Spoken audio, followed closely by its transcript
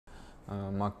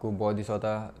म्हाका खूब बोर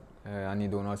दिसोता आनी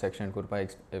 2 वर्स एक्सटेंड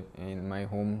करपाक इन माय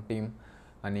होम टीम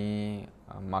आनी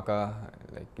म्हाका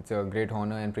like it's a great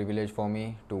Honor and privilege for me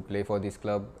to play for these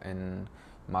club and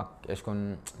म्हाका एशे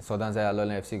कोन्न सदां जाय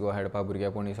आसलोलें FC गोवा खेळपा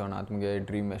भुरगेपणीसून आतां मुगे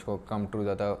ड्रीम एशे कोन्न कम ट्रू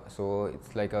जाता so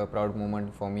it's like a proud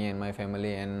moment for me and my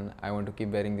family and I want to keep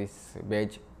varying these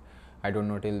badge I don't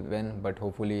know till when, but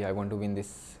hopefully I want to win this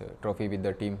trophy with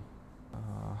the team.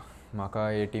 म्हाका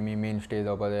हे टीमी main stay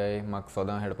जावपा जाय म्हाका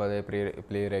सदां खेळपा जाय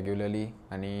play regularly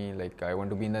आनी लायक I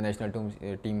want to be in the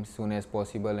national team soon as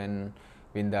possible and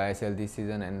win the ISL this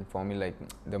season. And for me, like,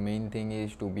 the main thing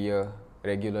is to be a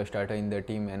regular starter in the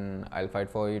team, and I'll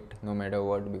fight for it no matter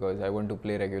what, because I want to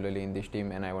play regularly in this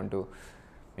team and I want to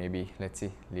maybe, let's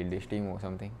see, lead this team or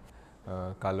something.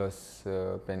 Carlos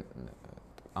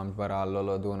आमच्या बरा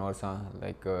आसलोलो 2 वर्सां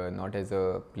लायक not as a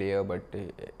player but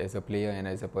as a player and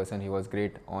as a person he was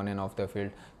great on end of the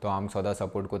field. तो आमकां सदां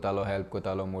support करतालो, help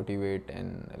करतालो, motivate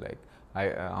and लायक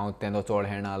हांव तेंचो चड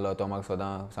खेळना आसलो तो म्हाका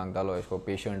सदां सांगतालो एशे कोन्न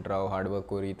पेशंट राव, हार्डवर्क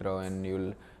करीत Rao and you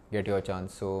will get your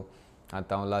chance. सो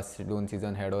आतां हांव लास्ट 2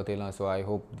 सीझन हेडोत येयलां, सो I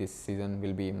hope these season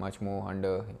we'll be much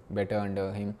more better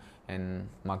under him and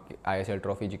म्हाका ISL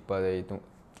ट्रॉफी जिखपा जाय हितून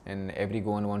and every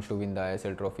Goan wants to win the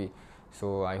ISL trophy. So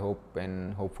I hope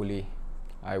and hopefully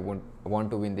I want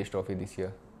to win this trophy this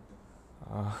year.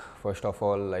 First of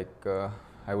all, like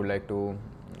I would like to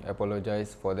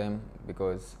apologize for them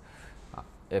because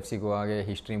FC Goa ge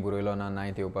history buroilo na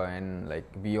nahi thewpa and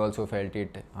like we also felt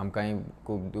it. आमकांय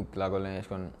खूब दूख लागोलें एशे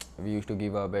कोन्न we used to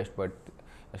give our best but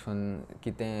एशे कोन्न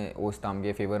कितें वस्त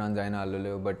आमगे फेवरान जायना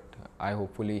आसलेल्यो but I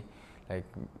hopefully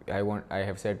like I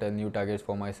have set a new targets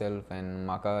for myself and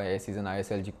म्हाका हे season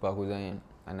ISL जिखपाकूच जाय.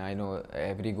 And I know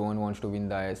every Goan wants to win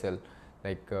the ISL.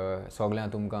 Like सगळ्यां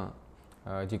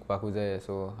तुमकां जिखपाकूच जाय.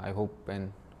 So I hope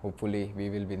and hopefully we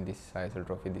will win this ISL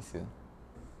trophy this season.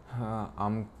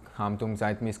 आम तुमकां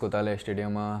जायत miss कोताले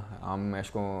स्टेडियमा. आम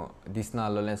एशे कोन्न दिसना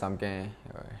आसलोलें सामकें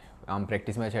आम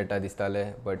प्रॅक्टीस मॅच खेळटा दिसताले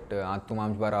बट आतां तुम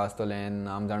आमचे बारा आसतले एंड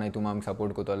आम जाणाय तुम आमकां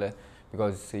support कोतोले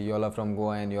because you all are from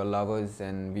Goa and you all love us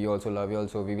and we also love you all,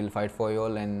 so we will fight for you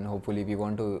all and hopefully we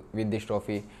want to win this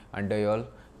trophy under you all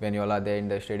when you all are there in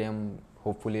the stadium.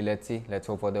 Hopefully let's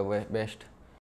hope for the best.